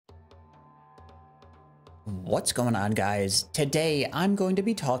What's going on, guys? Today I'm going to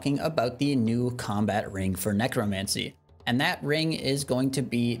be talking about the new combat ring for necromancy, and that ring is going to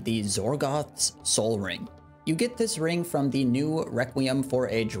be the Zorgoth's Soul Ring. You get this ring from the new Requiem for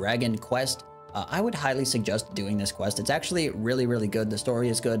a Dragon quest. I would highly suggest doing this quest. It's actually really good. The story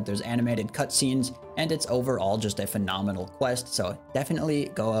is good, there's animated cutscenes, and it's overall just a phenomenal quest, so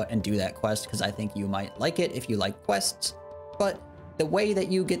definitely go out and do that quest because I think you might like it if you like quests. But the way that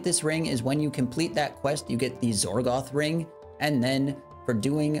you get this ring is when you complete that quest, you get the Zorgoth ring, and then for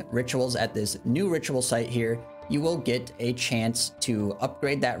doing rituals at this new ritual site here, you will get a chance to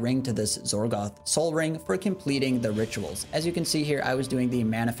upgrade that ring to this Zorgoth Soul Ring for completing the rituals. As you can see here, I was doing the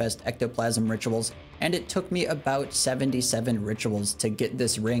Manifest Ectoplasm rituals, and it took me about 77 rituals to get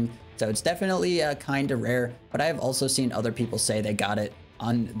this ring, so it's definitely kind of rare, but I have also seen other people say they got it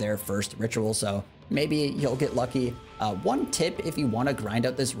on their first ritual, so maybe you'll get lucky. One tip if you want to grind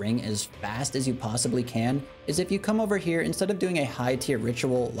out this ring as fast as you possibly can is if you come over here, instead of doing a high tier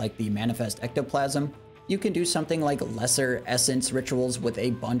ritual like the Manifest Ectoplasm, you can do something like lesser essence rituals with a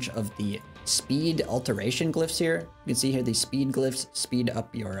bunch of the speed alteration glyphs here. You can see here the speed glyphs speed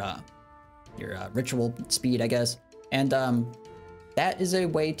up your ritual speed, I guess. And that is a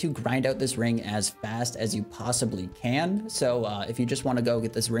way to grind out this ring as fast as you possibly can. So if you just want to go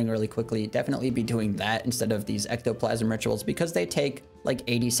get this ring really quickly, definitely be doing that instead of these ectoplasm rituals because they take like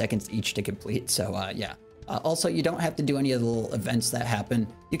 80 seconds each to complete. So yeah. Also, you don't have to do any of the little events that happen.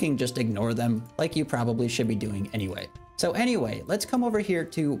 You can just ignore them like you probably should be doing anyway. So anyway, let's come over here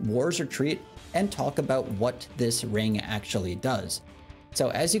to War's Retreat and talk about what this ring actually does.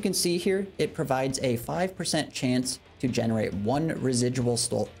 So as you can see here, it provides a 5% chance to generate one residual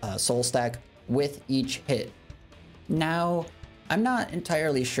soul stack with each hit. Now, I'm not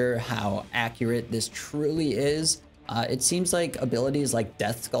entirely sure how accurate this truly is. It seems like abilities like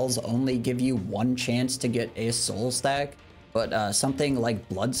Death Skulls only give you one chance to get a soul stack, but something like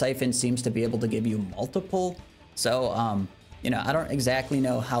Blood Siphon seems to be able to give you multiple. So, you know, I don't exactly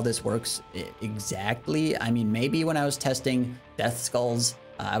know how this works exactly. I mean, maybe when I was testing Death Skulls,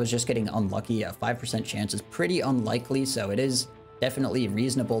 I was just getting unlucky. A 5% chance is pretty unlikely, so it is definitely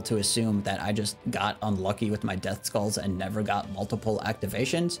reasonable to assume that I just got unlucky with my Death Skulls and never got multiple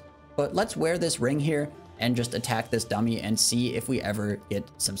activations. But let's wear this ring here and just attack this dummy and see if we ever get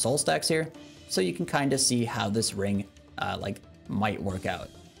some soul stacks here. So you can kind of see how this ring might work out.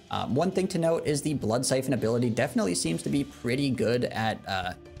 One thing to note is the Blood Siphon ability definitely seems to be pretty good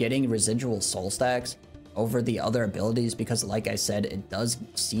at getting residual soul stacks over the other abilities because, like I said, it does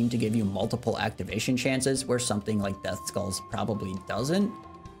seem to give you multiple activation chances where something like Death Skulls probably doesn't.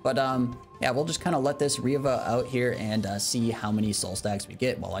 But yeah, we'll just kind of let this Riva out here and see how many soul stacks we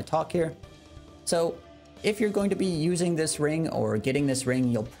get while I talk here. So if you're going to be using this ring or getting this ring,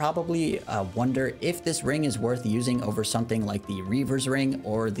 you'll probably wonder if this ring is worth using over something like the Reaver's Ring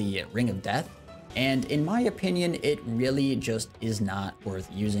or the Ring of Death. And in my opinion, it really just is not worth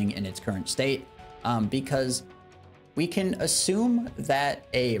using in its current state because we can assume that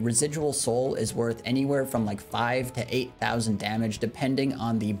a residual soul is worth anywhere from like 5,000 to 8,000 damage depending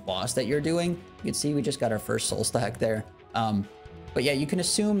on the boss that you're doing. You can see we just got our first soul stack there. But yeah, you can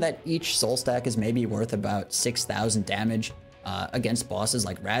assume that each soul stack is maybe worth about 6,000 damage against bosses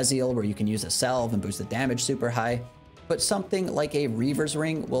like Raziel, where you can use a salve and boost the damage super high. But something like a Reaver's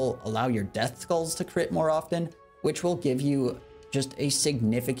Ring will allow your Death Skulls to crit more often, which will give you just a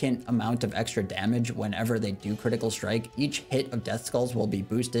significant amount of extra damage whenever they do critical strike. Each hit of Death Skulls will be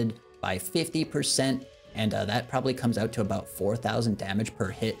boosted by 50%, and that probably comes out to about 4,000 damage per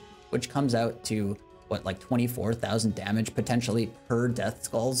hit, which comes out to what, like 24,000 damage potentially per Death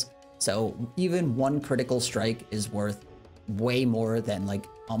Skulls. So even one critical strike is worth way more than like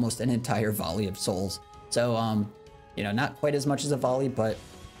almost an entire volley of souls. So you know, not quite as much as a volley, but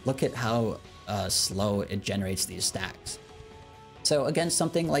look at how slow it generates these stacks. So against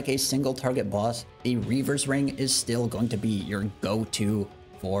something like a single target boss, the Reaver's Ring is still going to be your go-to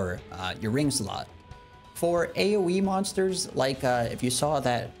for your ring slot. For AoE monsters, like if you saw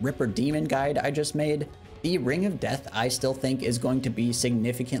that Ripper Demon guide I just made, the Ring of Death I still think is going to be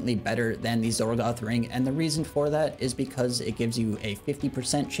significantly better than the Zorgoth Ring, and the reason for that is because it gives you a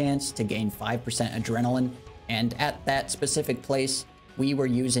 50% chance to gain 5% adrenaline, and at that specific place, we were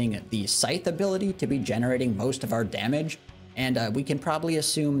using the Scythe ability to be generating most of our damage, and we can probably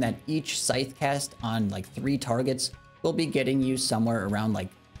assume that each Scythe cast on like 3 targets will be getting you somewhere around like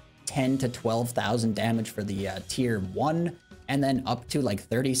 10 to 12,000 damage for the tier 1, and then up to like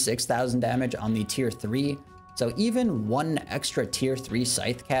 36,000 damage on the tier 3. So even one extra tier 3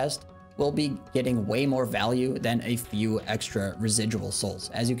 Scythe cast will be getting way more value than a few extra residual souls.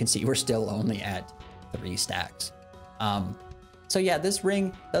 As you can see, we're still only at 3 stacks. So yeah, this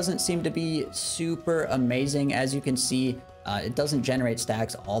ring doesn't seem to be super amazing. As you can see, it doesn't generate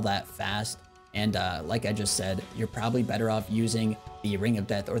stacks all that fast. And like I just said, you're probably better off using the Ring of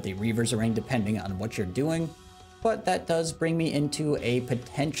Death or the Reaver's Ring, depending on what you're doing. But that does bring me into a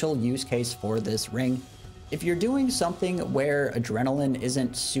potential use case for this ring. If you're doing something where adrenaline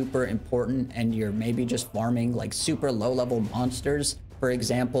isn't super important and you're maybe just farming like super low level monsters, for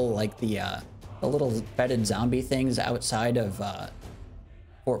example, like the little bedded zombie things outside of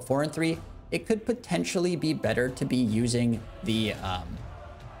Fort 4 and 3, it could potentially be better to be using the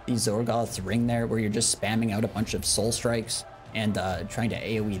Zorgoth's ring there, where you're just spamming out a bunch of soul strikes and trying to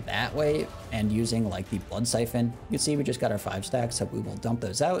AoE that way, and using like the blood siphon. You can see we just got our 5 stacks, so we will dump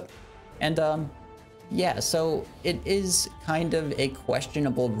those out. And yeah, so it is kind of a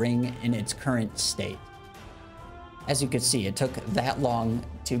questionable ring in its current state. As you can see, it took that long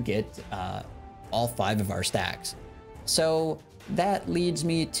to get all 5 of our stacks. So that leads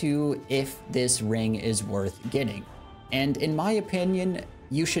me to if this ring is worth getting. And in my opinion,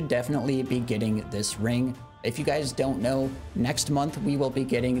 you should definitely be getting this ring. If you guys don't know, next month we will be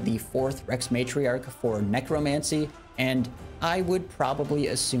getting the 4th Rex Matriarch for Necromancy, and I would probably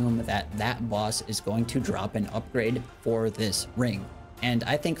assume that that boss is going to drop an upgrade for this ring. And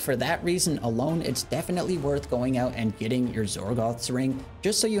I think for that reason alone, it's definitely worth going out and getting your Zorgoth's ring,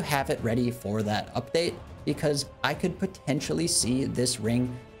 just so you have it ready for that update, because I could potentially see this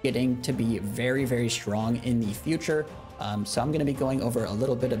ring getting to be very, very strong in the future. So I'm going to be going over a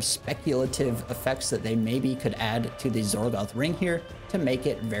little bit of speculative effects that they maybe could add to the Zorgoth ring here to make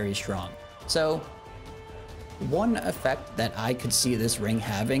it very strong. So one effect that I could see this ring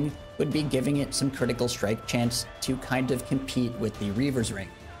having would be giving it some critical strike chance to kind of compete with the Reaver's ring.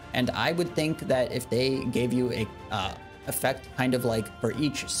 And I would think that if they gave you a effect kind of like for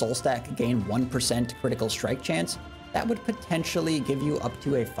each soul stack gain 1% critical strike chance, that would potentially give you up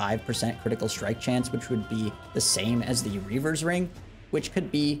to a 5% critical strike chance, which would be the same as the Reaver's ring, which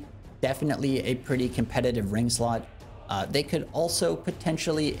could be definitely a pretty competitive ring slot. They could also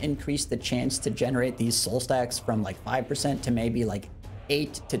potentially increase the chance to generate these soul stacks from like 5% to maybe like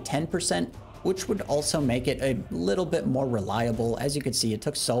 8 to 10%, which would also make it a little bit more reliable. As you can see, it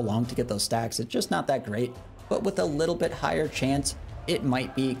took so long to get those stacks, it's just not that great, but with a little bit higher chance, it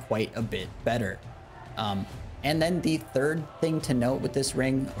might be quite a bit better. And then the third thing to note with this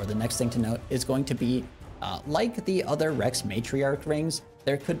ring, or the next thing to note, is going to be, like the other Rex Matriarch rings,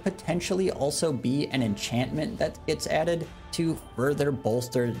 there could potentially also be an enchantment that gets added to further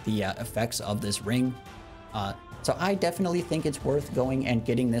bolster the effects of this ring. So I definitely think it's worth going and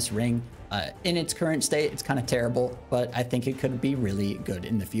getting this ring. In its current state, it's kind of terrible, but I think it could be really good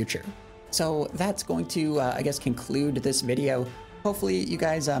in the future. So that's going to, I guess, conclude this video. Hopefully you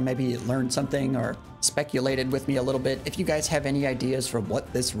guys maybe learned something or speculated with me a little bit. If you guys have any ideas for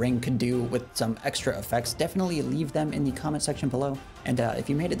what this ring could do with some extra effects, definitely leave them in the comment section below. And if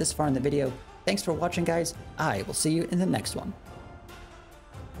you made it this far in the video, thanks for watching, guys. I will see you in the next one.